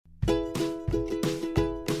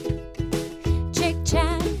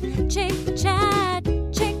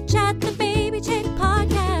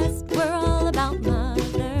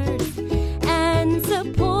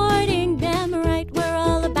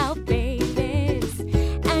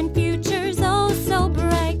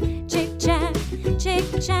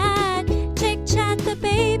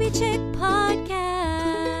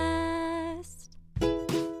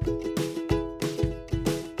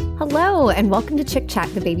and welcome to Chick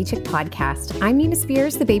Chat, the Baby Chick podcast. I'm Nina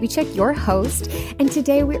Spears, the Baby Chick, your host, and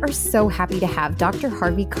today we are so happy to have Dr.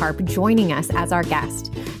 Harvey Karp joining us as our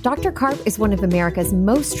guest. Dr. Karp is one of America's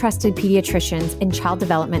most trusted pediatricians and child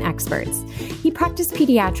development experts. He practiced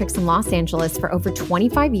pediatrics in Los Angeles for over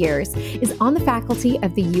 25 years, is on the faculty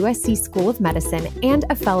of the USC School of Medicine, and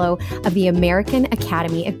a fellow of the American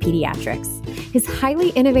Academy of Pediatrics. His highly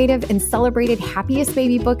innovative and celebrated Happiest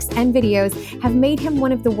Baby books and videos have made him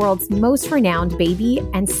one of the world's most renowned baby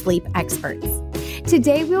and sleep experts.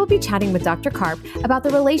 Today, we will be chatting with Dr. Karp about the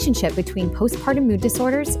relationship between postpartum mood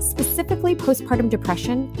disorders, specifically postpartum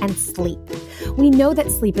depression, and sleep. We know that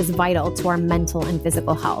sleep is vital to our mental and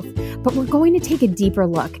physical health, but we're going to take a deeper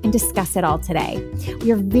look and discuss it all today.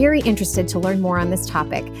 We are very interested to learn more on this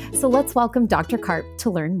topic, so let's welcome Dr. Karp to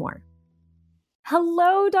learn more.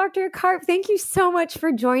 Hello, Dr. Karp. Thank you so much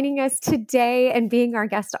for joining us today and being our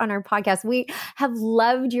guest on our podcast. We have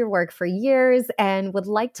loved your work for years and would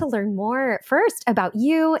like to learn more first about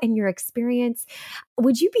you and your experience.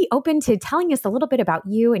 Would you be open to telling us a little bit about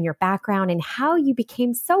you and your background and how you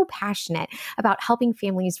became so passionate about helping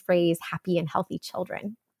families raise happy and healthy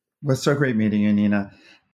children? Well, it's so great meeting you, Nina.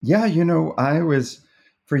 Yeah, I was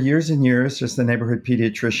for years and years just a neighborhood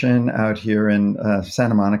pediatrician out here in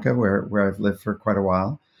Santa Monica, where I've lived for quite a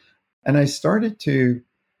while. And I started to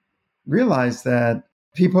realize that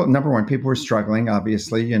number one, people were struggling,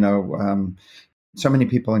 obviously. So many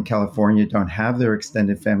people in California don't have their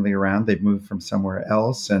extended family around. They've moved from somewhere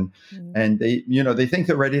else. And they think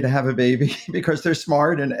they're ready to have a baby because they're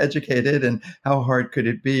smart and educated. And how hard could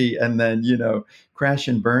it be? And then, crash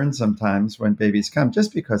and burn sometimes when babies come,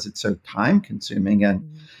 just because it's so time consuming. And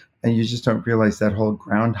you just don't realize that whole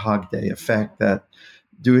Groundhog Day effect that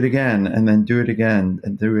do it again and then do it again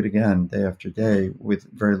and do it again day after day with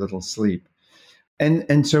very little sleep.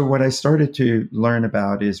 And so what I started to learn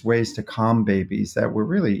about is ways to calm babies that were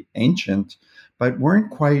really ancient, but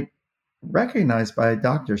weren't quite recognized by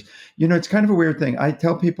doctors. It's kind of a weird thing. I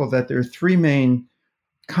tell people that there are three main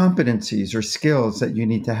competencies or skills that you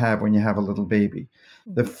need to have when you have a little baby.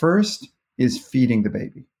 The first is feeding the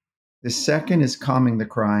baby. The second is calming the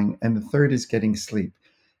crying. And the third is getting sleep.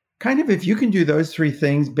 Kind of if you can do those three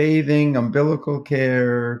things, bathing, umbilical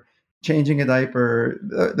care, changing a diaper,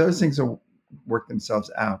 those things will work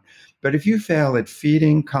themselves out. But if you fail at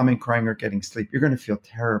feeding, calming, crying, or getting sleep, you're going to feel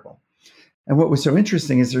terrible. And what was so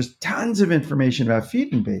interesting is there's tons of information about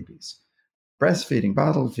feeding babies, breastfeeding,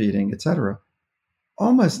 bottle feeding, etc.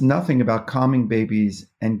 Almost nothing about calming babies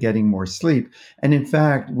and getting more sleep. And in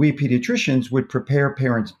fact, we pediatricians would prepare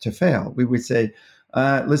parents to fail. We would say,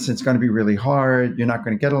 listen, it's going to be really hard. You're not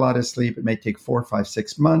going to get a lot of sleep. It may take 4, 5,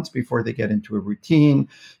 6 months before they get into a routine.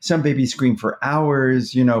 Some babies scream for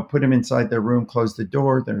hours, put them inside their room, close the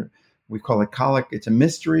door. We call it colic. It's a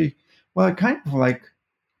mystery. Well, it kind of like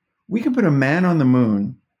we can put a man on the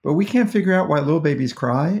moon, but we can't figure out why little babies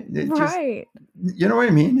cry. Right. You know what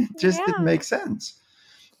I mean? It just didn't make sense.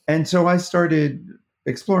 And so I started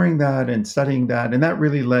exploring that and studying that. And that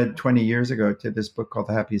really led 20 years ago to this book called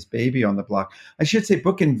The Happiest Baby on the Block. I should say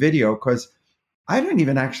book and video, because I don't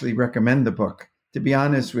even actually recommend the book, to be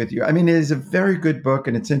honest with you. I mean, it is a very good book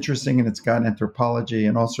and it's interesting and it's got anthropology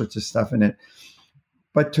and all sorts of stuff in it.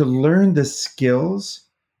 But to learn the skills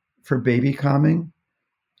for baby calming,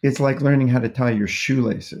 it's like learning how to tie your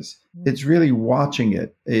shoelaces. It's really watching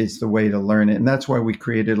it is the way to learn it. And that's why we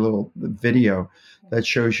created a little video that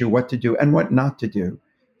shows you what to do and what not to do.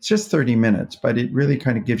 It's just 30 minutes, but it really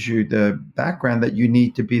kind of gives you the background that you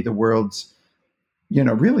need to be the world's,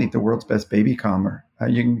 really the world's best baby calmer.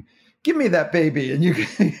 You can give me that baby and you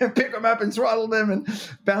can pick them up and swaddle them and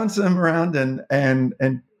bounce them around. And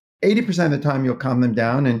 80% of the time you'll calm them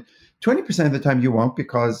down. And 20% of the time you won't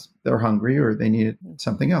because they're hungry or they need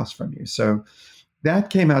something else from you. So that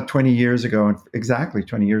came out 20 years ago, exactly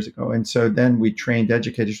 20 years ago. And so then we trained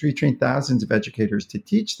educators. We trained thousands of educators to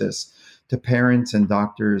teach this to parents and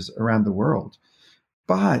doctors around the world.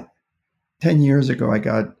 But 10 years ago,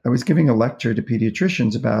 I was giving a lecture to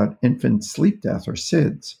pediatricians about infant sleep death or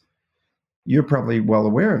SIDS. You're probably well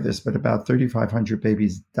aware of this, but about 3,500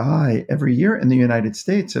 babies die every year in the United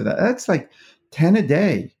States. So that's like 10 a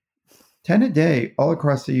day all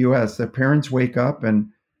across the US. The parents wake up and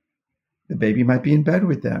the baby might be in bed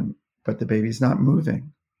with them, but the baby's not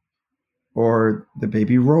moving. Or the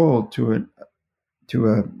baby rolled to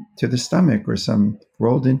the stomach or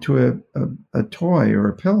rolled into a toy or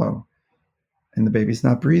a pillow, and the baby's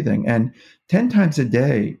not breathing. And 10 times a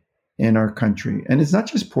day in our country, and it's not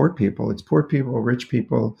just poor people, it's poor people, rich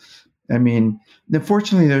people. I mean,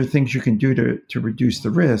 unfortunately, there are things you can do to reduce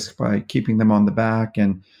the risk by keeping them on the back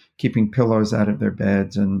and keeping pillows out of their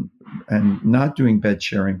beds and not doing bed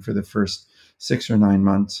sharing for the first 6 or 9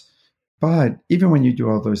 months. But even when you do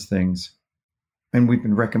all those things, and we've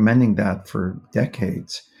been recommending that for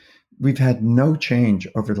decades, we've had no change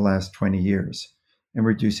over the last 20 years in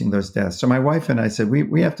reducing those deaths. So my wife and I said,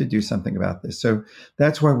 we have to do something about this. So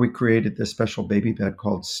that's why we created this special baby bed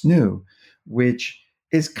called SNOO, which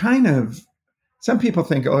is kind of, some people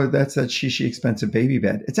think, oh, that's that she expensive baby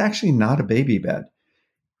bed. It's actually not a baby bed.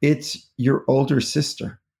 It's your older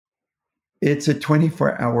sister. It's a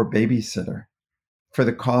 24-hour babysitter for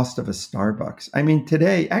the cost of a Starbucks. I mean,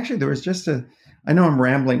 today, actually, there was just I know I'm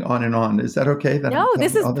rambling on and on. Is that okay? No,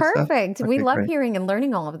 this is perfect. Okay, we love great. hearing and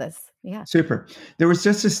learning all of this. Yeah. Super. There was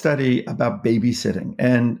just a study about babysitting,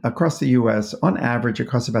 and across the US, on average, it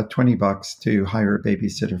costs about $20 to hire a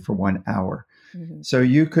babysitter for 1 hour. Mm-hmm. So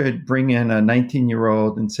you could bring in a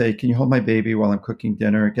 19-year-old and say, can you hold my baby while I'm cooking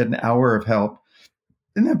dinner, get an hour of help,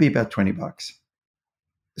 and that'd be about $20.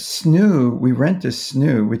 SNOO, we rent a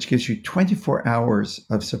SNOO, which gives you 24 hours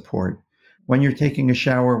of support. When you're taking a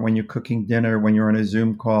shower, when you're cooking dinner, when you're on a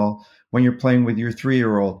Zoom call, when you're playing with your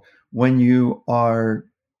 3-year-old, when you are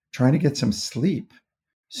trying to get some sleep.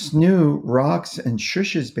 SNOO rocks and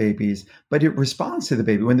shushes babies, but it responds to the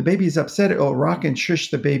baby. When the baby is upset, it'll rock and shush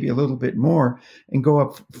the baby a little bit more and go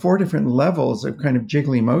up 4 different levels of kind of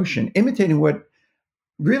jiggly motion, imitating what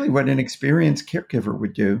an experienced caregiver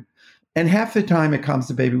would do. And half the time it calms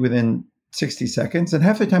the baby within 60 seconds, and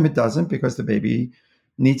half the time it doesn't because the baby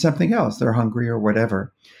needs something else. They're hungry or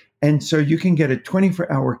whatever. And so you can get a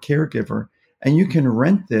 24-hour caregiver, and you can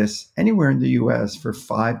rent this anywhere in the US for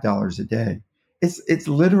 $5 a day. It's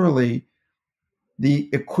literally the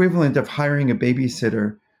equivalent of hiring a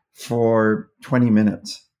babysitter for 20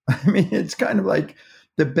 minutes. I mean, it's kind of like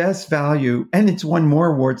the best value, and it's won more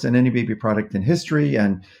awards than any baby product in history,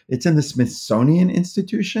 and it's in the Smithsonian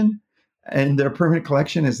Institution, and their permanent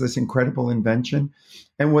collection is this incredible invention.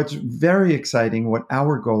 And what's very exciting, what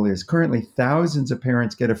our goal is, currently thousands of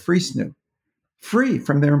parents get a free SNOO, free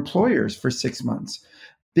from their employers for 6 months.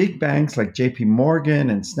 Big banks like JP Morgan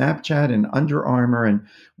and Snapchat and Under Armour, and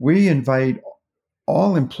we invite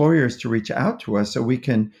all employers to reach out to us so we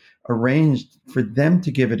can arrange for them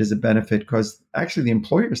to give it as a benefit, because actually the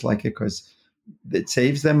employers like it because it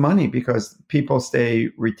saves them money, because people stay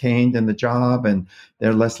retained in the job and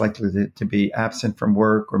they're less likely to be absent from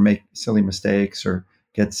work or make silly mistakes or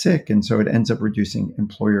get sick. And so it ends up reducing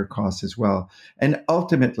employer costs as well. And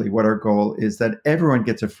ultimately, what our goal is that everyone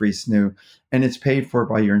gets a free SNOO, and it's paid for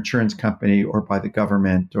by your insurance company or by the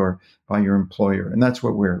government or by your employer. And that's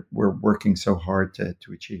what we're working so hard to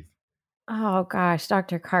achieve. Oh gosh,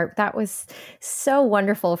 Dr. Karp, that was so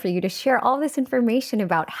wonderful for you to share all this information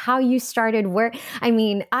about how you started.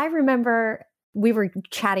 I remember we were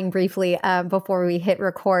chatting briefly before we hit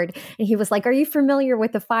record, and he was like, are you familiar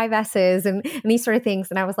with the 5 S's and these sort of things?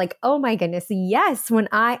 And I was like, oh my goodness, yes. When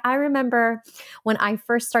I remember when I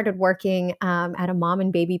first started working at a mom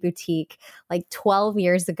and baby boutique like 12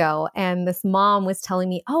 years ago, and this mom was telling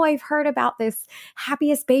me, oh, I've heard about this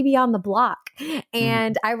happiest baby on the block.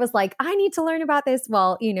 And I was like, I need to learn about this.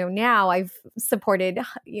 Well, now I've supported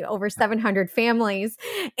over 700 families,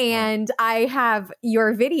 and I have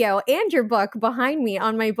your video and your book behind me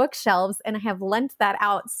on my bookshelves, and I have lent that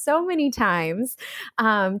out so many times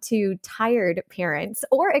to tired parents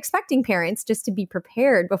or expecting parents, just to be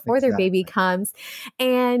prepared before their baby comes.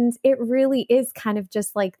 And it really is kind of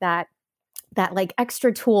just like that like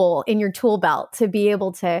extra tool in your tool belt to be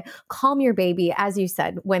able to calm your baby, as you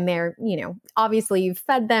said, when they're, obviously you've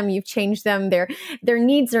fed them, you've changed them, their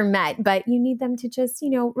needs are met, but you need them to just,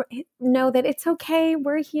 know that it's okay.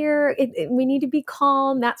 We're here. We need to be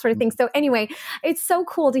calm, that sort of thing. So anyway, it's so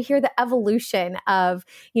cool to hear the evolution of,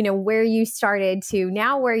 where you started to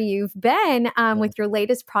now where you've been with your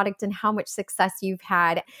latest product, and how much success you've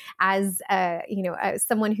had as, as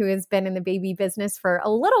someone who has been in the baby business for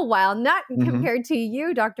a little while, not compared to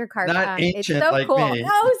you, Dr. Karp. Not it's so like cool. Me.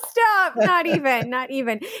 Oh, stop. Not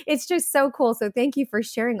even. It's just so cool. So thank you for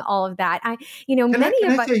sharing all of that.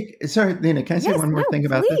 Sorry, Lena, can I say one more thing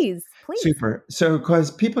about this? Please. Super. So, because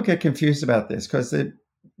people get confused about this, because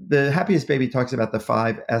the happiest baby talks about the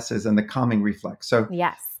 5 S's and the calming reflex. So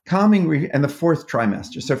yes. Calming and the 4th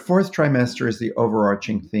trimester. So 4th trimester is the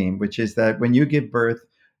overarching theme, which is that when you give birth,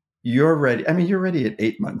 you're ready. I mean, you're ready at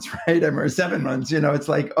 8 months, right? Or 7 months, it's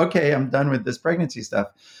like, okay, I'm done with this pregnancy stuff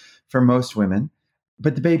for most women,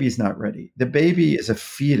 but the baby's not ready. The baby is a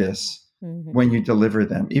fetus when you deliver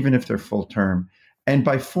them, even if they're full term. And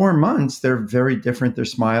by 4 months, they're very different. They're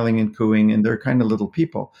smiling and cooing, and they're kind of little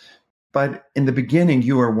people. But in the beginning,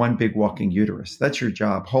 you are one big walking uterus. That's your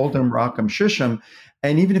job. Hold them, rock them, shush them.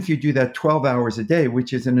 And even if you do that 12 hours a day,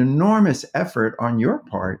 which is an enormous effort on your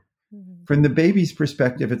part, from the baby's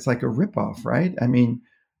perspective, it's like a ripoff, right? I mean,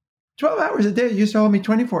 12 hours a day used to hold me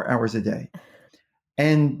 24 hours a day.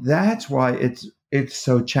 And that's why it's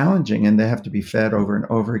so challenging, and they have to be fed over and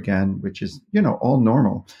over again, which is, all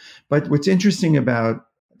normal. But what's interesting about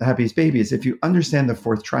the happiest baby is if you understand the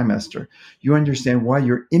fourth trimester, you understand why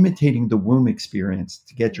you're imitating the womb experience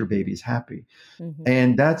to get your babies happy.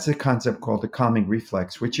 And that's a concept called the calming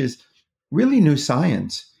reflex, which is really new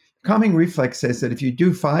science. Calming reflex says that if you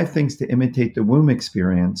do 5 things to imitate the womb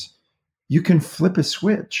experience, you can flip a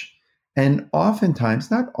switch. And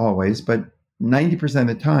oftentimes, not always, but 90% of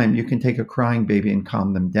the time, you can take a crying baby and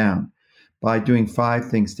calm them down by doing 5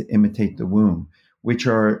 things to imitate the womb, which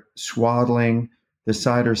are swaddling, the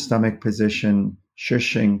side or stomach position,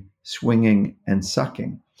 shushing, swinging, and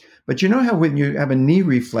sucking. But you know how when you have a knee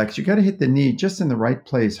reflex, you got to hit the knee just in the right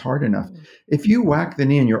place hard enough. If you whack the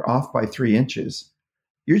knee and you're off by 3 inches,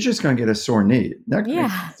 you're just going to get a sore knee.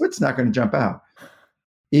 Foot's not going to jump out.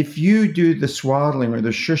 If you do the swaddling or the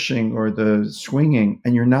shushing or the swinging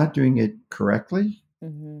and you're not doing it correctly,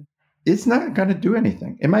 it's not going to do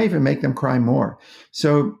anything. It might even make them cry more.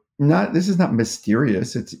 So this is not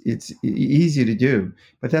mysterious. It's easy to do,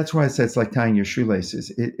 but that's why I said it's like tying your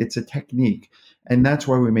shoelaces. It's a technique. And that's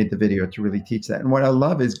why we made the video, to really teach that. And what I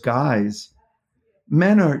love is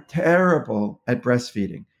men are terrible at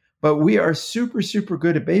breastfeeding, but we are super, super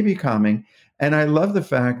good at baby calming. And I love the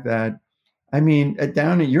fact that,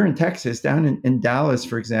 you're in Texas, down in Dallas,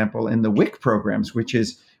 for example, in the WIC programs, which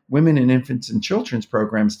is Women and Infants and Children's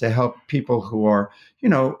programs, to help people who are,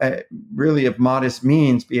 really of modest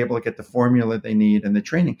means be able to get the formula they need and the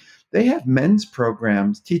training. They have men's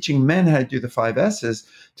programs teaching men how to do the 5 S's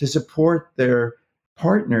to support their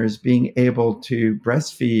partners being able to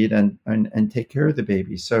breastfeed and take care of the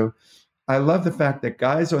baby. So I love the fact that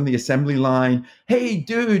guys on the assembly line, hey,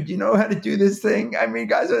 dude, you know how to do this thing?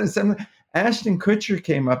 Guys on the assembly. Ashton Kutcher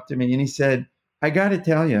came up to me and he said, I got to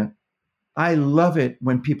tell you, I love it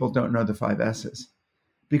when people don't know the 5 S's,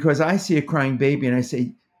 because I see a crying baby and I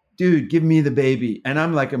say, dude, give me the baby. And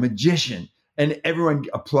I'm like a magician, and everyone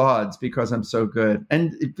applauds because I'm so good.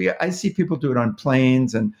 And I see people do it on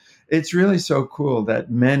planes, and it's really so cool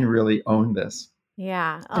that men really own this.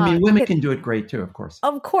 Yeah. Women can do it great too, of course.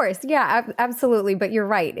 Of course. Yeah, absolutely. But you're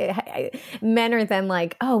right. Men are then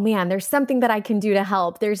like, oh man, there's something that I can do to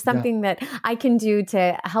help. There's something that I can do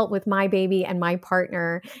to help with my baby and my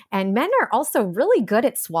partner. And men are also really good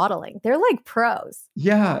at swaddling. They're like pros.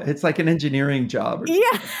 Yeah. It's like an engineering job.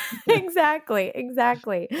 Yeah, exactly.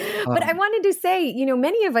 But I wanted to say,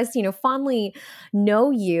 many of us, fondly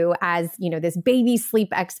know you as, this baby sleep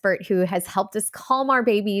expert who has helped us calm our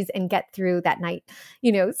babies and get through that night,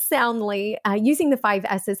 soundly, using the 5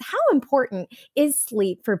 S's. How important is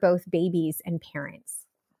sleep for both babies and parents?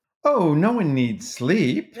 Oh, no one needs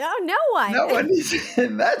sleep. No one. No one needs.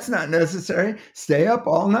 That's not necessary. Stay up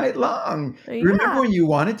all night long. Yeah. Remember when you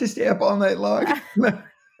wanted to stay up all night long?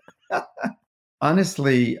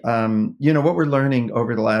 Honestly, what we're learning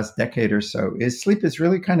over the last decade or so is sleep is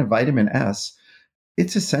really kind of vitamin S.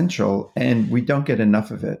 It's essential, and we don't get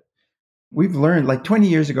enough of it. We've learned, like 20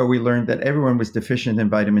 years ago, we learned that everyone was deficient in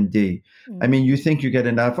vitamin D. You think you get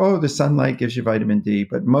enough. Oh, the sunlight gives you vitamin D.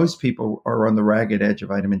 But most people are on the ragged edge of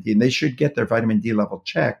vitamin D, and they should get their vitamin D level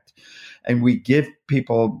checked. And we give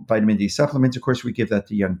people vitamin D supplements. Of course, we give that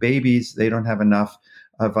to young babies. They don't have enough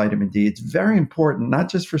vitamin D. It's very important, not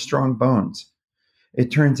just for strong bones. It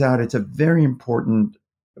turns out it's a very important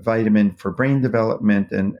vitamin for brain development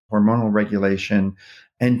and hormonal regulation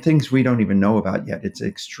and things we don't even know about yet. It's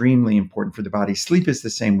extremely important for the body. Sleep is the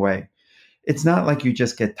same way. It's not like you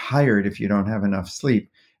just get tired if you don't have enough sleep.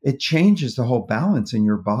 It changes the whole balance in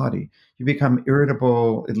your body. You become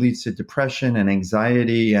irritable. It leads to depression and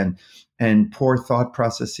anxiety and poor thought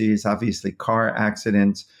processes, obviously car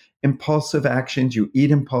accidents, impulsive actions. You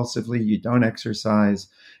eat impulsively. You don't exercise.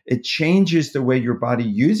 It changes the way your body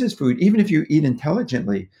uses food. Even if you eat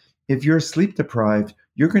intelligently, if you're sleep deprived,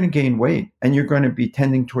 you're going to gain weight and you're going to be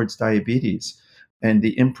tending towards diabetes and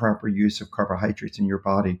the improper use of carbohydrates in your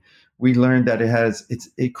body. We learned that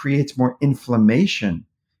it creates more inflammation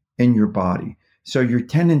in your body. So your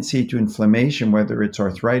tendency to inflammation, whether it's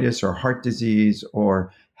arthritis or heart disease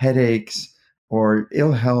or headaches or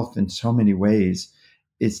ill health in so many ways,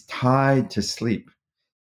 is tied to sleep.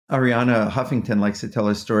 Ariana Huffington likes to tell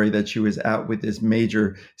a story that she was out with this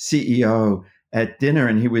major CEO at dinner,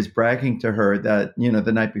 and he was bragging to her that,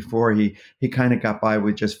 the night before he kind of got by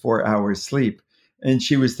with just 4 hours sleep. And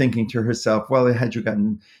she was thinking to herself, well, had you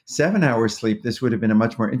gotten 7 hours sleep, this would have been a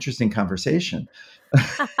much more interesting conversation.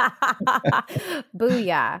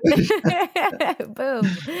 Booyah. Boom.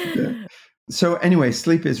 Yeah. So anyway,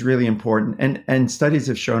 sleep is really important. And studies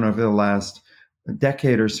have shown over the last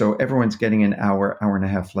decade or so, everyone's getting an hour, hour and a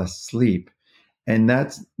half less sleep. And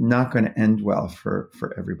that's not going to end well for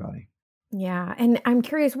everybody. Yeah. And I'm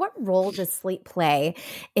curious, what role does sleep play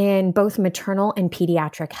in both maternal and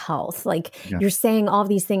pediatric health? Like you're saying all of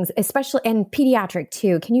these things, especially and pediatric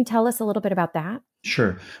too. Can you tell us a little bit about that?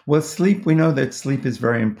 Sure. Well, sleep, we know that sleep is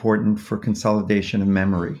very important for consolidation of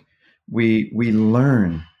memory. We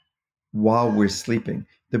learn while we're sleeping.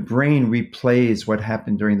 The brain replays what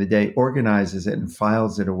happened during the day, organizes it, and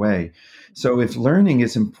files it away. So if learning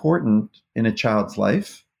is important in a child's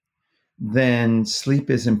life, then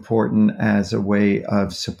sleep is important as a way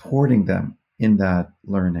of supporting them in that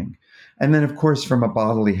learning. And then, of course, from a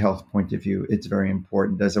bodily health point of view, it's very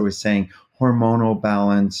important. As I was saying, hormonal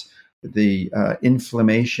balance, the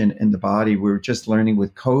inflammation in the body. We were just learning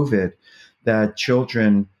with COVID that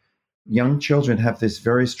young children have this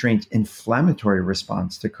very strange inflammatory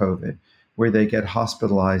response to COVID, where they get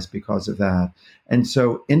hospitalized because of that. And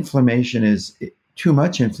so too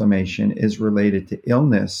much inflammation is related to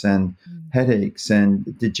illness and headaches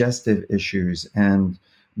and digestive issues and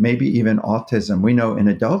maybe even autism. We know in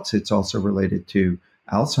adults it's also related to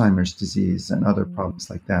Alzheimer's disease and other problems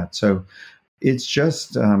like that. So it's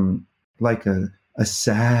just like a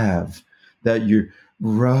salve that you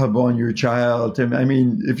rub on your child. I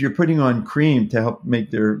mean, if you're putting on cream to help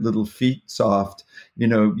make their little feet soft,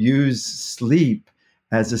 use sleep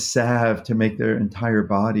as a salve to make their entire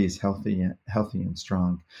bodies healthy and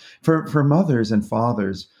strong. For mothers and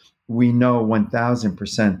fathers, we know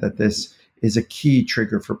 1,000% that this is a key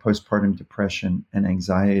trigger for postpartum depression and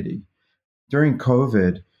anxiety. During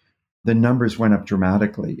COVID, the numbers went up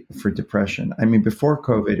dramatically for depression. I mean, before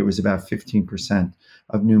COVID, it was about 15%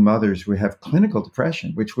 of new mothers would have clinical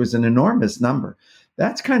depression, which was an enormous number.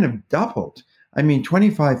 That's kind of doubled. I mean,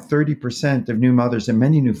 25-30% of new mothers and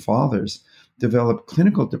many new fathers develop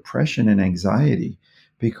clinical depression and anxiety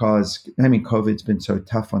because, COVID's been so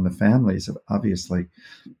tough on the families, obviously,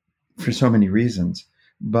 for so many reasons.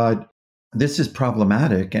 But this is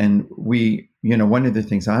problematic. And one of the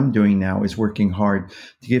things I'm doing now is working hard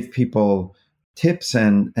to give people tips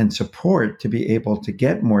and support to be able to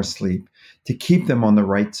get more sleep, to keep them on the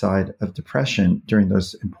right side of depression during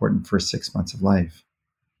those important first 6 months of life.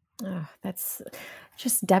 Oh, that's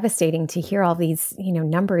just devastating to hear all these,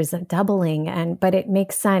 numbers doubling. But it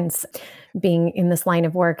makes sense being in this line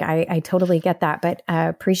of work. I totally get that, but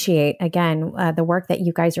appreciate again, the work that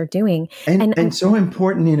you guys are doing. And so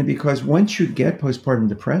important, Nina, because once you get postpartum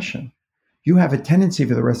depression, you have a tendency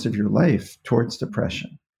for the rest of your life towards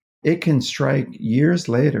depression. It can strike years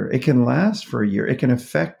later. It can last for a year. It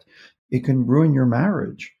can ruin your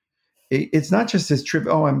marriage. It's not just this trip,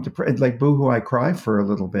 I'm depressed, like boohoo, I cry for a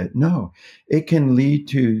little bit. No, it can lead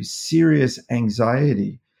to serious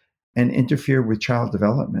anxiety and interfere with child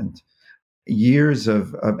development. Years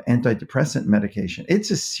of antidepressant medication.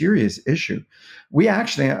 It's a serious issue. We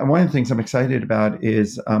actually, one of the things I'm excited about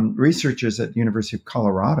is researchers at the University of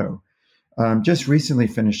Colorado just recently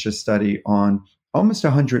finished a study on almost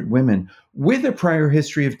 100 women with a prior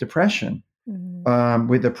history of depression.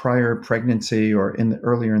 With a prior pregnancy or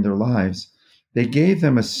earlier in their lives. They gave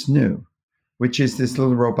them a SNU, which is this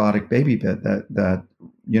little robotic baby bed that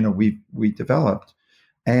we developed,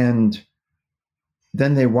 and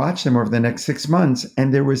then they watched them over the next 6 months,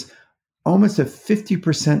 and there was almost a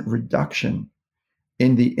 50% reduction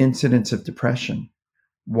in the incidence of depression.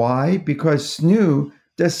 Why? Because SNU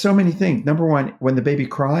does so many things. Number one, when the baby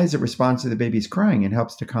cries, it responds to the baby's crying and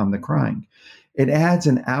helps to calm the crying. It adds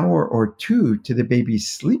an hour or two to the baby's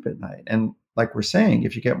sleep at night. And like we're saying,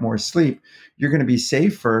 if you get more sleep, you're going to be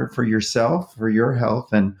safer for yourself, for your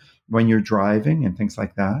health, and when you're driving and things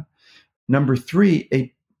like that. Number three,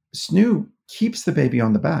 a SNU keeps the baby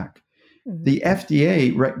on the back. Mm-hmm. The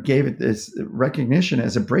FDA gave it this recognition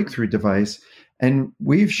as a breakthrough device, and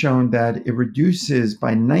we've shown that it reduces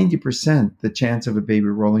by 90% the chance of a baby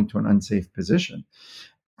rolling to an unsafe position.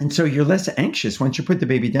 And so you're less anxious. Once you put the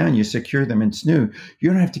baby down, you secure them in SNU. You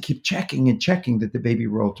don't have to keep checking that the baby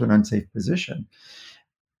rolled to an unsafe position.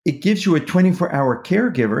 It gives you a 24-hour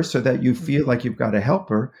caregiver so that you feel like you've got a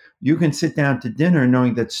helper. You can sit down to dinner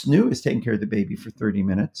knowing that SNU is taking care of the baby for 30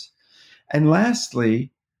 minutes. And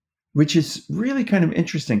lastly, which is really kind of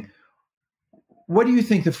interesting, what do you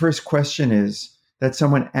think the first question is that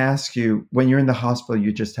someone asks you when you're in the hospital,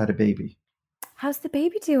 you just had a baby? How's the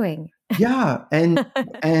baby doing? Yeah. And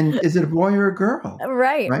is it a boy or a girl?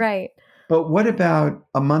 Right. But what about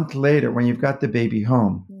a month later when you've got the baby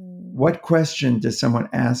home? Mm. What question does someone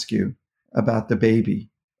ask you about the baby?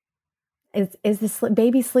 Is the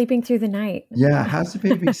baby sleeping through the night? Yeah, how's the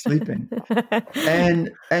baby sleeping? And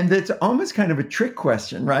it's almost kind of a trick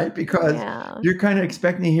question, right? Because Yeah. you're kind of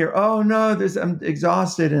expecting to hear, "Oh no, I'm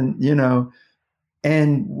exhausted," and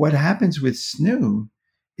And what happens with snoo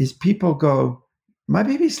is people go, "My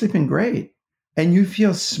baby's sleeping great," and you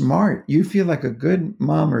feel smart. You feel like a good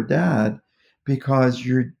mom or dad because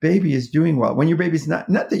your baby is doing well. When your baby's not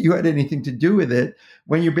that you had anything to do with it.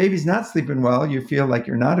 When your baby's not sleeping well, you feel like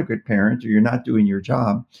you're not a good parent or you're not doing your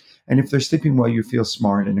job. And if they're sleeping well, you feel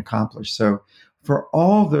smart and accomplished. So for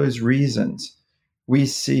all those reasons, we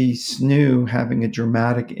see snoo having a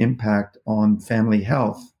dramatic impact on family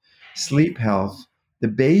health, sleep health, the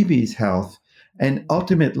baby's health, and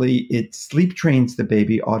ultimately it sleep trains the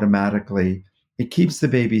baby automatically. It keeps the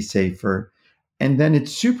baby safer. And then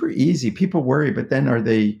it's super easy. People worry, but then are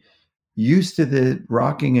they used to the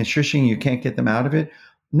rocking and shushing? You can't get them out of it.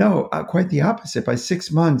 No, quite the opposite. By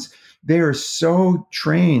 6 months, they are so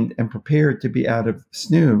trained and prepared to be out of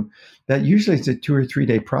snoo that usually it's a 2 or 3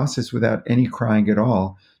 day process without any crying at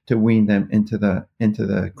all to wean them into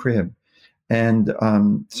the crib. And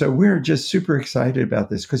so we're just super excited about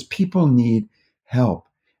this because people need help,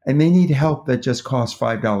 and they need help that just costs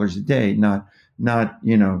 $5 a day, not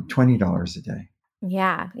 $20 a day.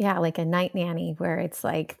 Yeah, yeah, like a night nanny where it's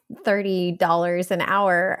like $30 an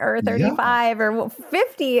hour or Yeah. 35 or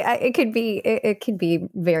 50. It could be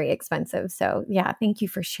very expensive. So yeah, thank you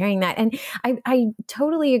for sharing that. And I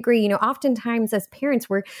totally agree. Oftentimes as parents,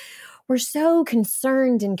 we're so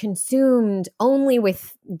concerned and consumed only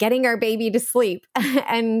with getting our baby to sleep.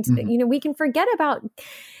 And, Mhm. we can forget about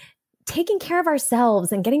taking care of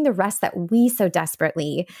ourselves and getting the rest that we so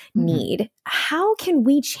desperately Mhm. need. How can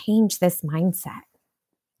we change this mindset?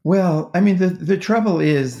 Well, I mean, the trouble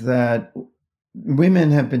is that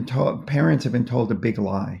parents have been told a big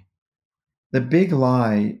lie. The big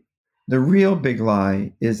lie, the real big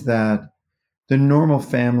lie is that the normal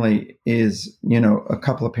family is, a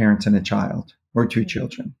couple of parents and a child or two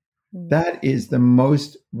children. Mm. That is the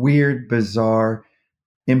most weird, bizarre,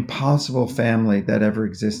 impossible family that ever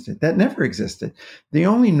existed. That never existed. The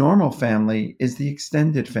only normal family is the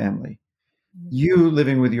extended family. You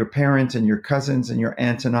living with your parents and your cousins and your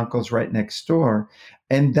aunts and uncles right next door.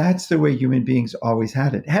 And that's the way human beings always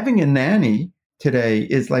had it. Having a nanny today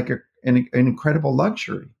is like an incredible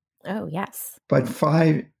luxury. Oh, yes. But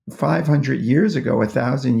 500 years ago,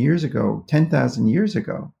 1,000 years ago, 10,000 years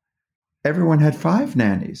ago, everyone had 5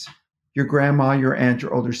 nannies. Your grandma, your aunt,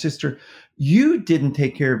 your older sister. You didn't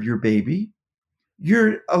take care of your baby.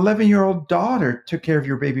 Your 11-year-old daughter took care of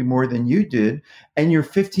your baby more than you did. And your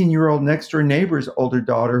 15-year-old next door neighbor's older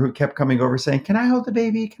daughter who kept coming over saying, "Can I hold the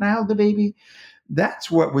baby? Can I hold the baby?"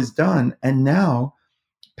 That's what was done. And now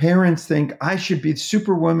parents think I should be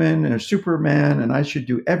Superwoman or Superman and I should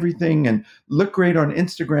do everything and look great on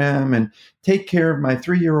Instagram and take care of my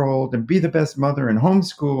 3-year-old and be the best mother and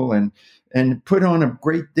homeschool and put on a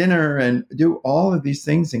great dinner and do all of these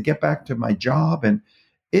things and get back to my job. And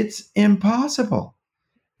it's impossible.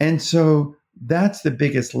 And so that's the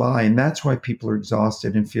biggest lie. And that's why people are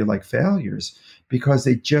exhausted and feel like failures because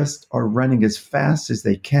they just are running as fast as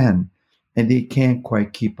they can and they can't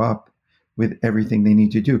quite keep up with everything they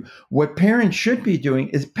need to do. What parents should be doing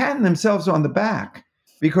is patting themselves on the back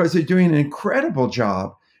because they're doing an incredible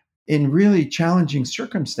job in really challenging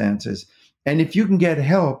circumstances. And if you can get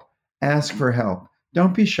help, ask for help.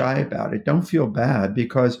 Don't be shy about it. Don't feel bad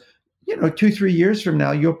because 2, 3 years from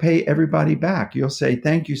now, you'll pay everybody back. You'll say,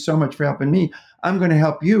 "Thank you so much for helping me. I'm going to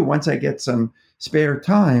help you once I get some spare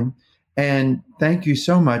time. And thank you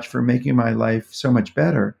so much for making my life so much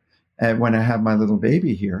better when I have my little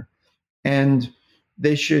baby here." And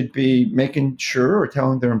they should be making sure or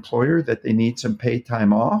telling their employer that they need some paid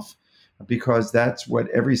time off because that's what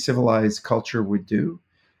every civilized culture would do.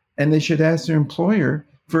 And they should ask their employer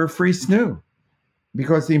for a free snoo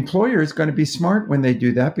because the employer is going to be smart when they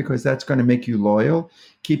do that because that's going to make you loyal,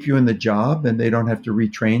 keep you in the job, and they don't have to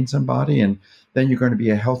retrain somebody. And then you're going to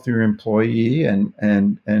be a healthier employee and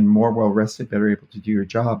more well rested, better able to do your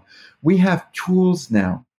job. We have tools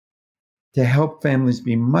now to help families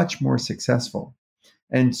be much more successful.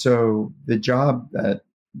 And so the job that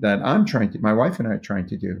my wife and I are trying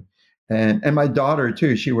to do, and my daughter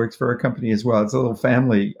too, she works for a company as well. It's a little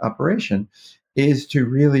family operation, is to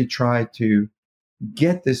really try to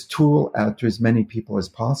get this tool out to as many people as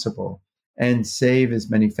possible and save as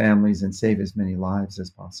many families and save as many lives as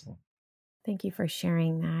possible. Thank you for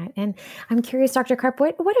sharing that. And I'm curious, Dr. Karp,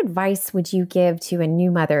 what advice would you give to a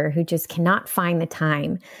new mother who just cannot find the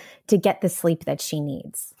time to get the sleep that she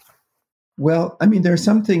needs? Well, I mean, there are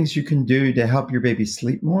some things you can do to help your baby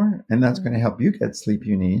sleep more, and that's going to help you get sleep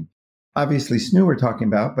you need. Obviously, snoo we're talking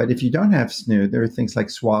about, but if you don't have snoo, there are things like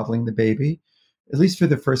swaddling the baby, at least for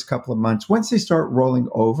the first couple of months. Once they start rolling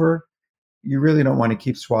over, you really don't want to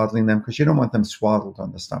keep swaddling them because you don't want them swaddled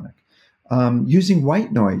on the stomach. Using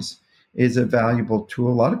white noise is a valuable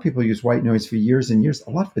tool. A lot of people use white noise for years and years. A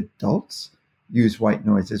lot of adults use white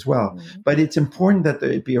noise as well. Mm-hmm. But it's important that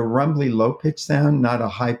it be a rumbly, low-pitched sound, not a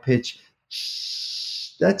high-pitched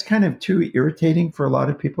shh. That's kind of too irritating for a lot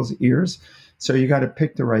of people's ears. So you got to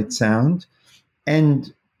pick the right sound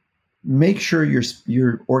and make sure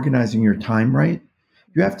you're organizing your time right.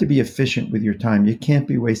 You have to be efficient with your time. You can't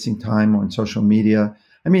be wasting time on social media.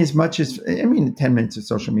 I mean, 10 minutes of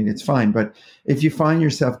social media, it's fine. But if you find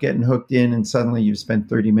yourself getting hooked in and suddenly you've spent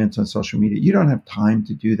 30 minutes on social media, you don't have time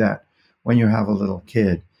to do that when you have a little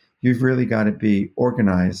kid. You've really got to be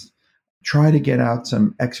organized. Try to get out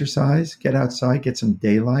some exercise, get outside, get some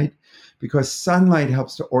daylight, because sunlight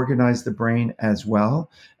helps to organize the brain as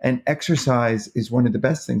well. And exercise is one of the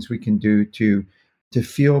best things we can do to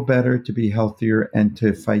feel better, to be healthier, and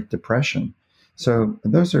to fight depression. So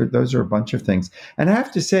those are a bunch of things. And I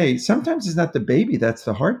have to say, sometimes it's not the baby that's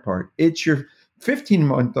the hard part. It's your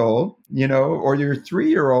 15-month-old, or your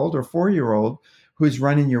 3-year-old or 4-year-old who's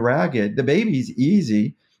running you ragged. The baby's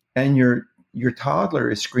easy, and your toddler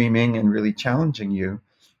is screaming and really challenging you.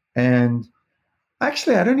 And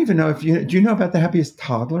actually, I don't even know do you know about the happiest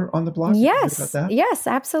toddler on the block? Yes. Yes,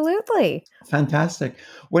 absolutely. Fantastic.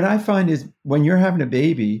 What I find is when you're having a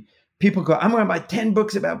baby, people go, I'm going to buy 10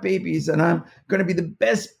 books about babies and I'm going to be the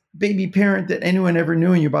best baby parent that anyone ever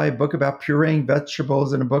knew. And you buy a book about pureeing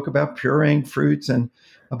vegetables and a book about pureeing fruits and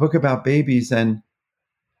a book about babies. And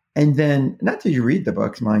then, not that you read the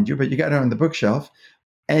books, mind you, but you got it on the bookshelf.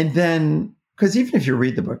 And then, because even if you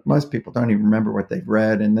read the book, most people don't even remember what they've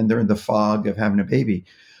read, and then they're in the fog of having a baby.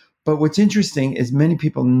 But what's interesting is many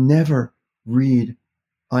people never read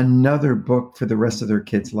another book for the rest of their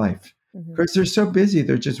kid's life because they're so busy,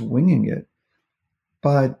 they're just winging it.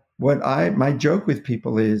 But my joke with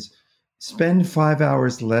people is spend 5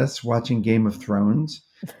 hours less watching Game of Thrones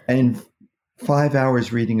and 5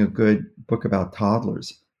 hours reading a good book about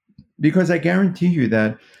toddlers. Because I guarantee you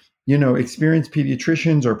that experienced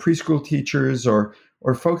pediatricians or preschool teachers or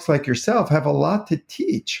folks like yourself have a lot to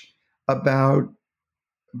teach about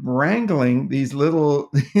wrangling these little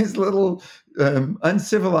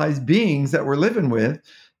uncivilized beings that we're living with.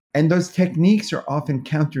 And those techniques are often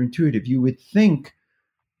counterintuitive. You would think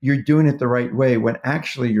you're doing it the right way when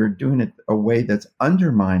actually you're doing it a way that's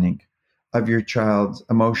undermining of your child's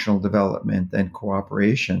emotional development and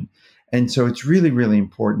cooperation. And so it's really, really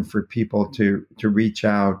important for people to reach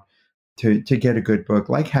out to get a good book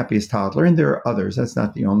like Happiest Toddler. And there are others. That's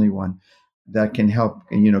not the only one that can help,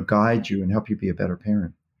 guide you and help you be a better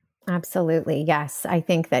parent. Absolutely. Yes. I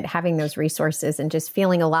think that having those resources and just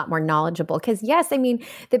feeling a lot more knowledgeable, because yes, I mean,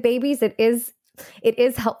 the babies, it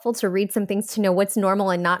is helpful to read some things to know what's normal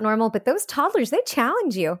and not normal, but those toddlers, they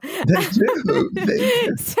challenge you. They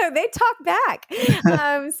do. So they talk back.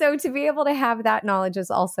 So to be able to have that knowledge is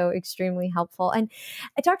also extremely helpful. And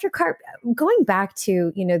Dr. Karp, going back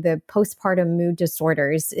to, the postpartum mood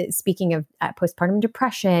disorders, speaking of postpartum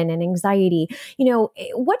depression and anxiety,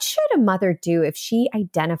 what should a mother do if she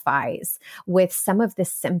identifies with some of the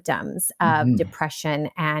symptoms of depression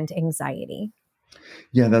and anxiety?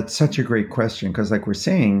 Yeah, that's such a great question because like we're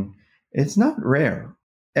saying, it's not rare.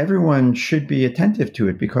 Everyone should be attentive to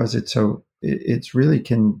it because it's really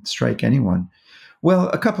can strike anyone. Well,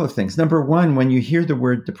 a couple of things. Number one, when you hear the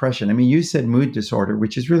word depression, I mean, you said mood disorder,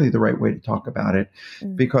 which is really the right way to talk about it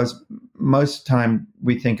because most time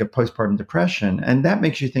we think of postpartum depression and that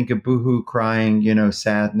makes you think of boohoo, crying,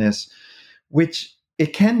 sadness, which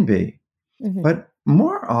it can be. But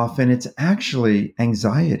more often it's actually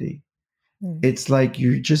anxiety. It's like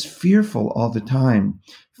you're just fearful all the time,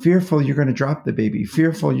 fearful you're going to drop the baby,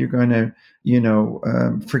 fearful you're going to,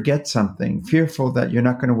 forget something, fearful that you're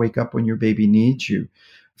not going to wake up when your baby needs you,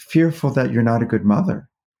 fearful that you're not a good mother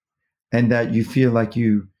and that you feel like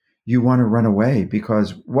you want to run away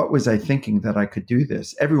because what was I thinking that I could do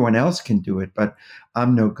this? Everyone else can do it, but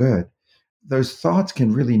I'm no good. Those thoughts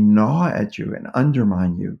can really gnaw at you and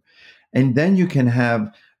undermine you. And then you can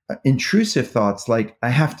have intrusive thoughts like, I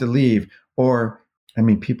have to leave. Or,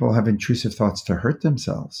 people have intrusive thoughts to hurt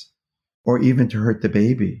themselves or even to hurt the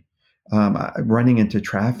baby, running into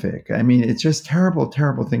traffic. It's just terrible,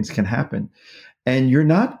 terrible things can happen. And you're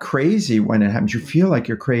not crazy when it happens. You feel like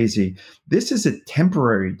you're crazy. This is a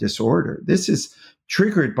temporary disorder. This is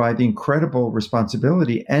triggered by the incredible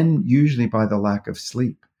responsibility and usually by the lack of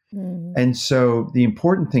sleep. Mm. And so the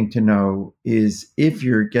important thing to know is if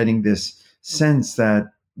you're getting this sense that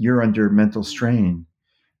you're under mental strain,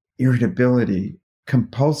 irritability,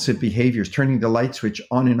 compulsive behaviors, turning the light switch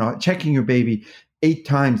on and off, checking your baby 8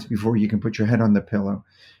 times before you can put your head on the pillow,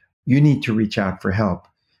 you need to reach out for help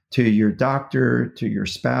to your doctor, to your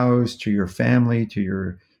spouse, to your family, to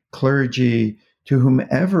your clergy, to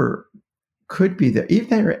whomever could be there. Even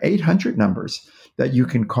there are 800 numbers that you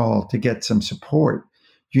can call to get some support.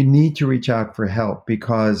 You need to reach out for help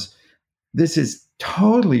because this is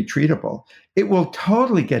totally treatable. It will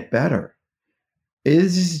totally get better.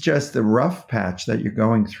 This is just the rough patch that you're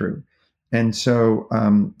going through. And so,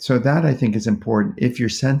 so that I think is important. If you're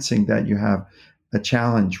sensing that you have a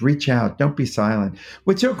challenge, reach out. Don't be silent.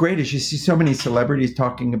 What's so great is you see so many celebrities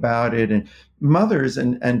talking about it, and mothers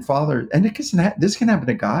and fathers, and this can happen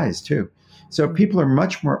to guys too. So people are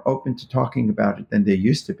much more open to talking about it than they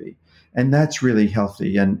used to be. And that's really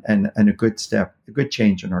healthy and a good step, a good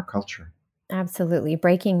change in our culture. Absolutely.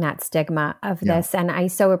 Breaking that stigma of this. And I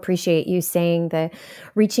so appreciate you saying the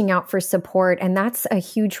reaching out for support. And that's a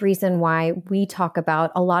huge reason why we talk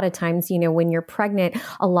about a lot of times, when you're pregnant,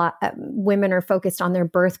 a lot women are focused on their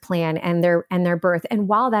birth plan and their birth. And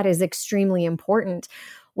while that is extremely important,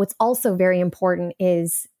 what's also very important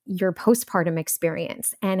is your postpartum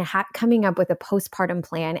experience and coming up with a postpartum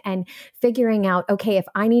plan and figuring out, okay, if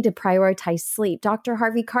I need to prioritize sleep, Dr.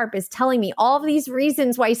 Harvey Karp is telling me all of these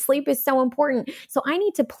reasons why sleep is so important. So I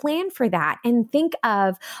need to plan for that and think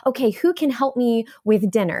of, okay, who can help me with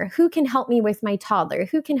dinner? Who can help me with my toddler?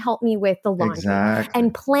 Who can help me with the laundry? Exactly.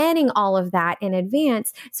 And planning all of that in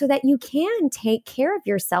advance so that you can take care of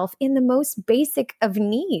yourself in the most basic of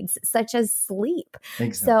needs, such as sleep.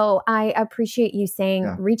 Exactly. So I appreciate you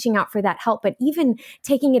saying, reaching out for that help, but even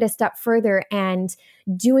taking it a step further and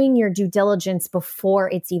doing your due diligence before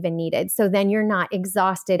it's even needed. So then you're not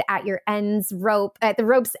exhausted at the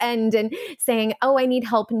rope's end and saying, oh, I need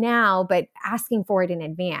help now, but asking for it in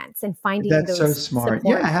advance and finding That's those so smart.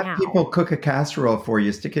 support Have now. people cook a casserole for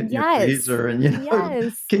you, stick it in your freezer, and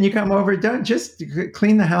can you come over? Don't just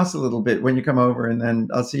clean the house a little bit when you come over, and then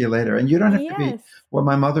I'll see you later. And you don't have to be what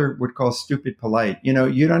my mother would call stupid polite. You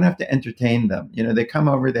don't have to entertain them. They come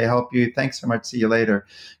over, they help you. Thanks so much. See you later.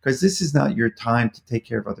 Because this is not your time to take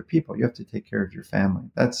care of other people. You have to take care of your family.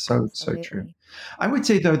 That's so true. I would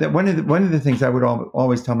say though that one of the things I would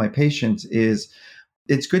always tell my patients is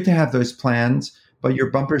it's good to have those plans, but your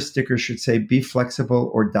bumper sticker should say be flexible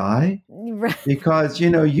or die. Right. Because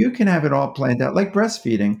you can have it all planned out, like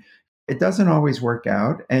breastfeeding. It doesn't always work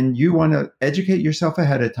out, and you want to educate yourself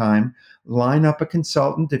ahead of time, line up a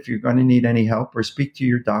consultant if you're going to need any help, or speak to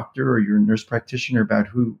your doctor or your nurse practitioner about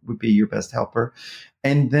who would be your best helper.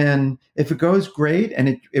 And then if it goes great,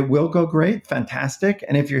 and it will go great, fantastic.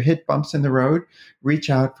 And if you hit bumps in the road, reach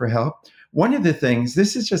out for help. One of the things,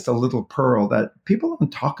 this is just a little pearl that people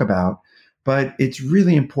don't talk about, but it's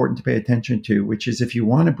really important to pay attention to, which is if you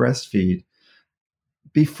want to breastfeed,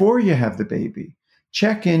 before you have the baby,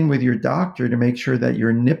 check in with your doctor to make sure that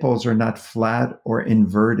your nipples are not flat or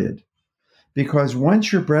inverted. Because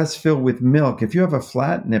once your breasts fill with milk, if you have a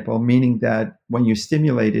flat nipple, meaning that when you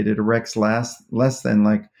stimulate it, it erects less than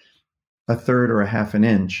like a third or a half an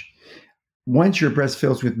inch. Once your breast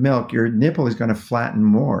fills with milk, your nipple is going to flatten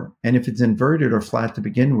more. And if it's inverted or flat to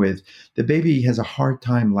begin with, the baby has a hard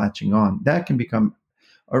time latching on. That can become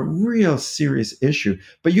a real serious issue.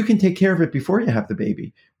 But you can take care of it before you have the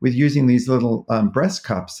baby with using these little breast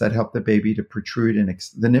cups that help the baby to protrude and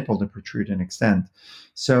the nipple to protrude and extend.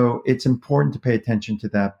 So it's important to pay attention to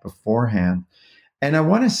that beforehand. And I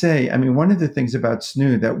want to say, one of the things about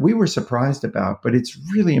SNU that we were surprised about, but it's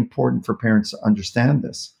really important for parents to understand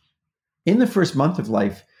this. In the first month of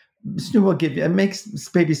life, SNU will it makes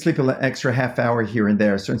baby sleep an extra half hour here and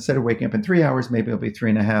there. So instead of waking up in 3 hours, maybe it'll be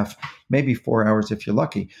 3.5, maybe 4 hours if you're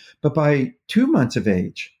lucky. But by 2 months of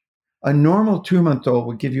age, a normal 2-month-old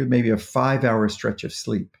will give you maybe a 5-hour stretch of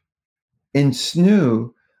sleep. In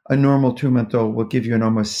SNU, a normal 2-month-old will give you an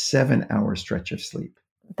almost 7-hour stretch of sleep.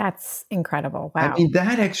 That's incredible. Wow.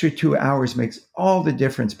 That extra 2 hours makes all the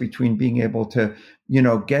difference between being able to,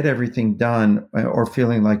 get everything done or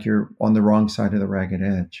feeling like you're on the wrong side of the ragged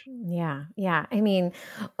edge. Yeah. Yeah.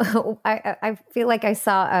 I feel like I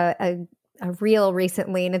saw a reel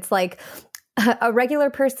recently, and it's like a regular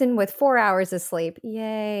person with 4 hours of sleep.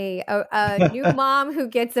 Yay. A new mom who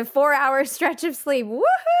gets a 4-hour stretch of sleep. Woohoo!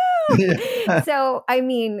 Yeah. So,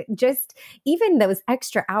 just even those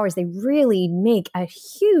extra hours, they really make a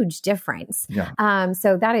huge difference. Yeah.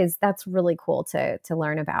 So that's really cool to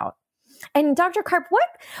learn about. And Dr. Karp, what,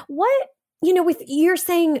 with you're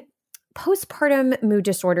saying postpartum mood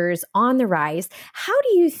disorders on the rise. How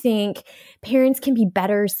do you think parents can be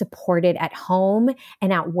better supported at home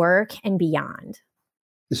and at work and beyond?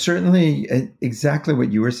 Certainly, exactly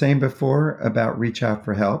what you were saying before about reach out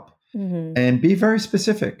for help Mm-hmm. and be very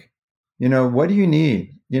specific. What do you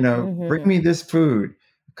need? Bring Mm-hmm. me this food.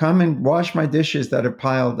 Come and wash my dishes that are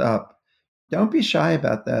piled up. Don't be shy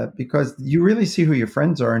about that because you really see who your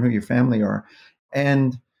friends are and who your family are.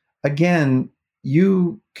 And again,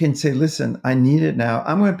 you can say, listen, I need it now.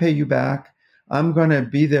 I'm going to pay you back. I'm going to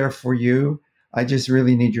be there for you. I just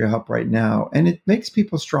really need your help right now. And it makes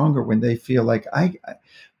people stronger when they feel like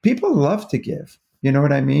people love to give. You know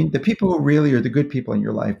what I mean? The people who really are the good people in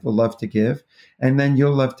your life will love to give, and then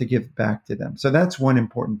you'll love to give back to them. So that's one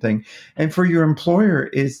important thing. And for your employer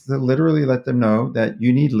is to literally let them know that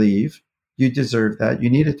you need leave. You deserve that.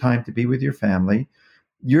 You need a time to be with your family.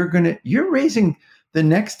 You're raising the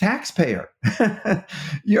next taxpayer.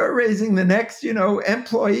 You're raising the next,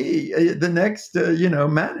 employee, the next,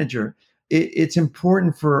 manager. It's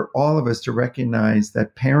important for all of us to recognize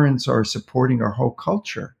that parents are supporting our whole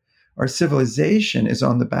culture. Our civilization is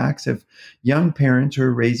on the backs of young parents who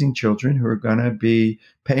are raising children who are going to be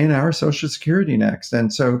paying our Social Security next.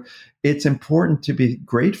 And so it's important to be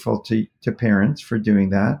grateful to parents for doing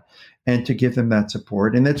that and to give them that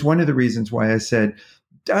support. And that's one of the reasons why I said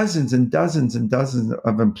dozens and dozens and dozens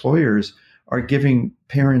of employers are giving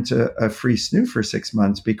parents a free snoo for 6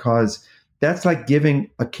 months, because that's like giving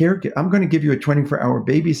a caregiver. I'm going to give you a 24-hour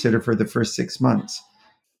babysitter for the first 6 months.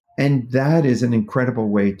 And that is an incredible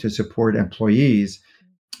way to support employees.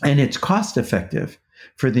 And it's cost effective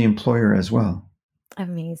for the employer as well.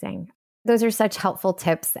 Amazing. Those are such helpful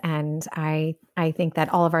tips. And I think that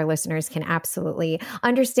all of our listeners can absolutely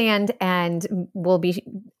understand and will be,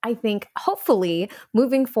 I think, hopefully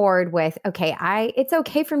moving forward with, okay, it's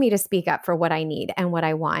okay for me to speak up for what I need and what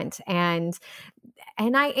I want. And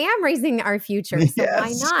I am raising our future. So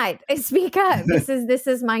Yes. why not speak up? This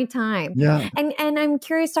is my time. Yeah. And I'm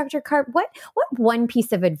curious, Dr. Karp, what one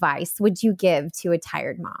piece of advice would you give to a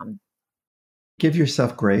tired mom? Give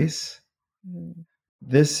yourself grace. Mm.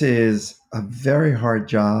 This is a very hard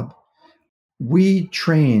job. We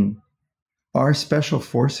train our special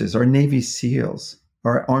forces, our Navy SEALs,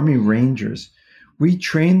 our Army Rangers. We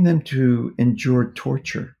train them to endure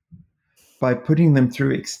torture by putting them through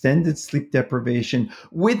extended sleep deprivation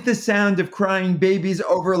with the sound of crying babies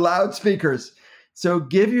over loudspeakers. So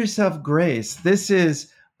give yourself grace. This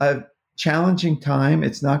is a challenging time.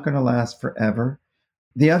 It's not going to last forever.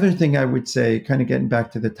 The other thing I would say, kind of getting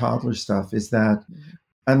back to the toddler stuff, is that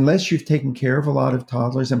unless you've taken care of a lot of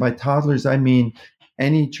toddlers, and by toddlers, I mean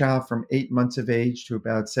any child from 8 months of age to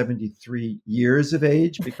about 73 years of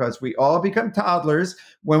age, because we all become toddlers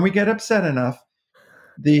when we get upset enough.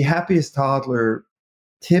 The happiest toddler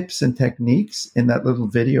tips and techniques in that little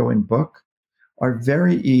video and book are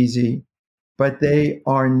very easy, but they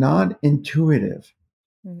are not intuitive.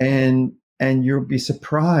 And you'll be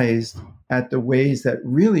surprised at the ways that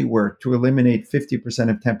really work to eliminate 50%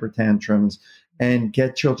 of temper tantrums and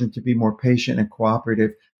get children to be more patient and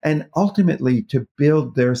cooperative, and ultimately to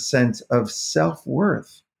build their sense of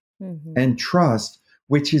self-worth and trust,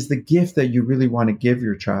 which is the gift that you really want to give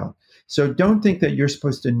your child. So don't think that you're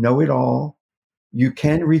supposed to know it all. You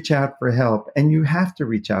can reach out for help, and you have to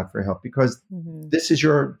reach out for help, because this is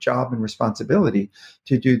your job and responsibility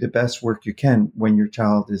to do the best work you can when your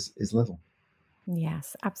child is little.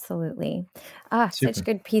 Yes, absolutely. Super. Such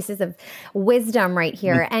good pieces of wisdom right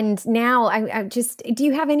here. And now I just, do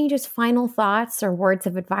you have any just final thoughts or words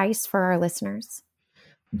of advice for our listeners?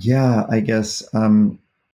 Yeah, I guess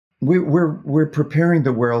we're preparing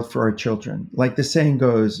the world for our children. Like the saying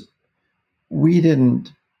goes, we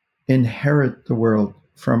didn't inherit the world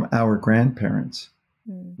from our grandparents.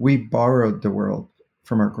 We borrowed the world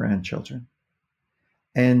from our grandchildren.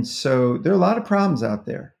 And so there are a lot of problems out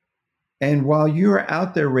there. And while you're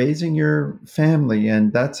out there raising your family,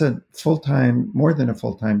 and that's a more than a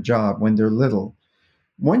full-time job when they're little,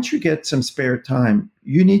 once you get some spare time,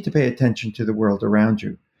 you need to pay attention to the world around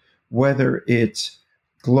you, whether it's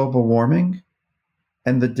global warming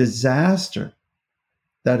and the disaster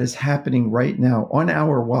that is happening right now on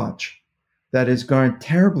our watch that is going to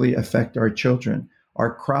terribly affect our children.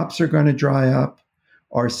 Our crops are going to dry up.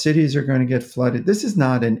 Our cities are going to get flooded. This is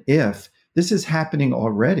not an if. This is happening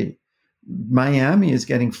already. Miami is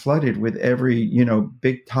getting flooded with every,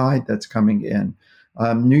 big tide that's coming in.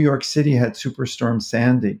 New York City had Superstorm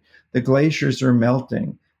Sandy. The glaciers are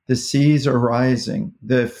melting. The seas are rising.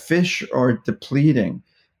 The fish are depleting.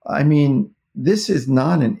 I mean, this is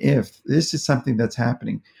not an if. This is something that's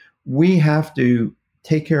happening. We have to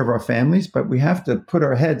take care of our families, but we have to put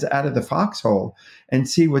our heads out of the foxhole and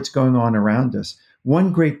see what's going on around us.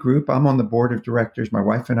 One great group, I'm on the board of directors. My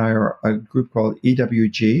wife and I are a group called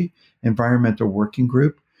EWG, Environmental Working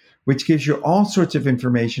Group, which gives you all sorts of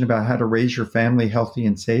information about how to raise your family healthy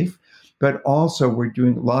and safe. But also we're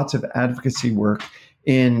doing lots of advocacy work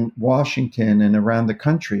in Washington and around the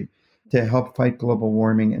country to help fight global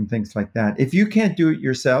warming and things like that. If you can't do it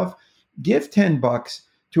yourself, give $10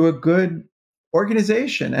 to a good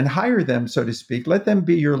organization and hire them, so to speak. Let them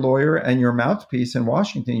be your lawyer and your mouthpiece in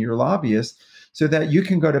Washington, your lobbyist, so that you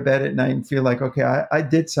can go to bed at night and feel like, okay, I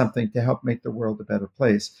did something to help make the world a better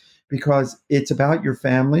place. Because it's about your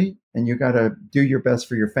family and you got to do your best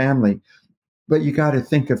for your family. But you got to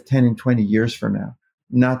think of 10 and 20 years from now,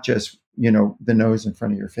 not just, the nose in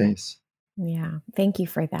front of your face. Yeah. Thank you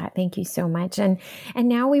for that. Thank you so much. And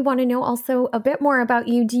now we want to know also a bit more about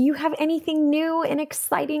you. Do you have anything new and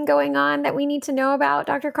exciting going on that we need to know about,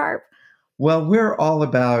 Dr. Karp? Well, we're all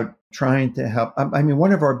about trying to help. I mean,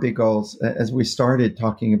 one of our big goals, as we started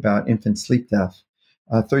talking about infant sleep death,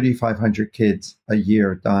 3,500 kids a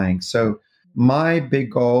year dying. So my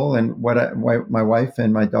big goal and what my wife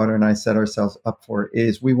and my daughter and I set ourselves up for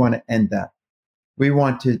is we want to end that. We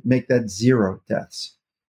want to make that 0 deaths.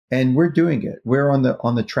 And we're doing it. We're on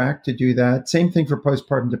the track to do that. Same thing for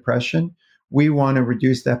postpartum depression. We want to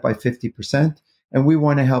reduce that by 50%. And we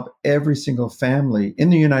want to help every single family in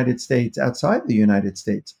the United States, outside the United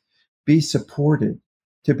States, be supported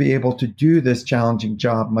to be able to do this challenging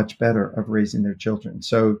job much better of raising their children.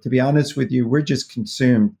 So to be honest with you, we're just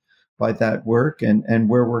consumed by that work, and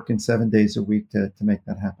we're working 7 days a week to make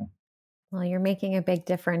that happen. Well, you're making a big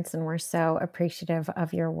difference, and we're so appreciative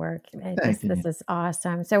of your work. This is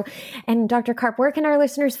awesome. So, and Dr. Karp, where can our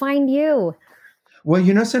listeners find you? Well,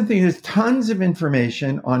 something, there's tons of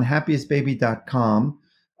information on happiestbaby.com.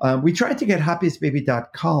 We tried to get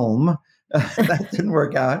happiestbaby.com. That didn't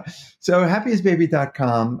work out. So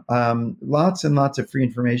happiestbaby.com, lots and lots of free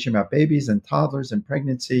information about babies and toddlers and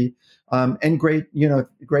pregnancy, and great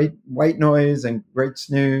white noise and great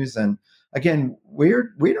snooze. And again, we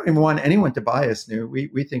don't even want anyone to buy a snoo.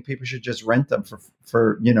 We think people should just rent them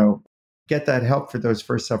for get that help for those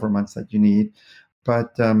first several months that you need.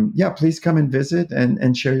 But please come and visit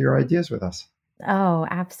and share your ideas with us. Oh,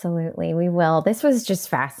 absolutely. We will. This was just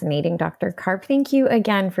fascinating, Dr. Karp. Thank you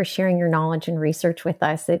again for sharing your knowledge and research with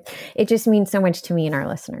us. It just means so much to me and our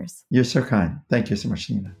listeners. You're so kind. Thank you so much,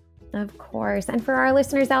 Nina. Of course. And for our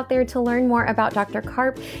listeners out there, to learn more about Dr.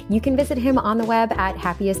 Karp, you can visit him on the web at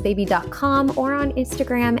happiestbaby.com or on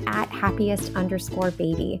Instagram at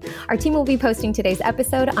happiest_baby. Our team will be posting today's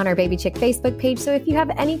episode on our Baby Chick Facebook page. So if you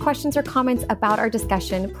have any questions or comments about our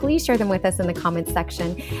discussion, please share them with us in the comments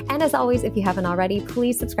section. And as always, if you haven't already,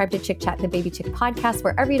 please subscribe to Chick Chat, the Baby Chick podcast,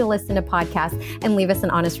 wherever you listen to podcasts, and leave us an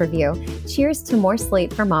honest review. Cheers to more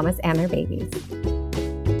Slate for mamas and their babies.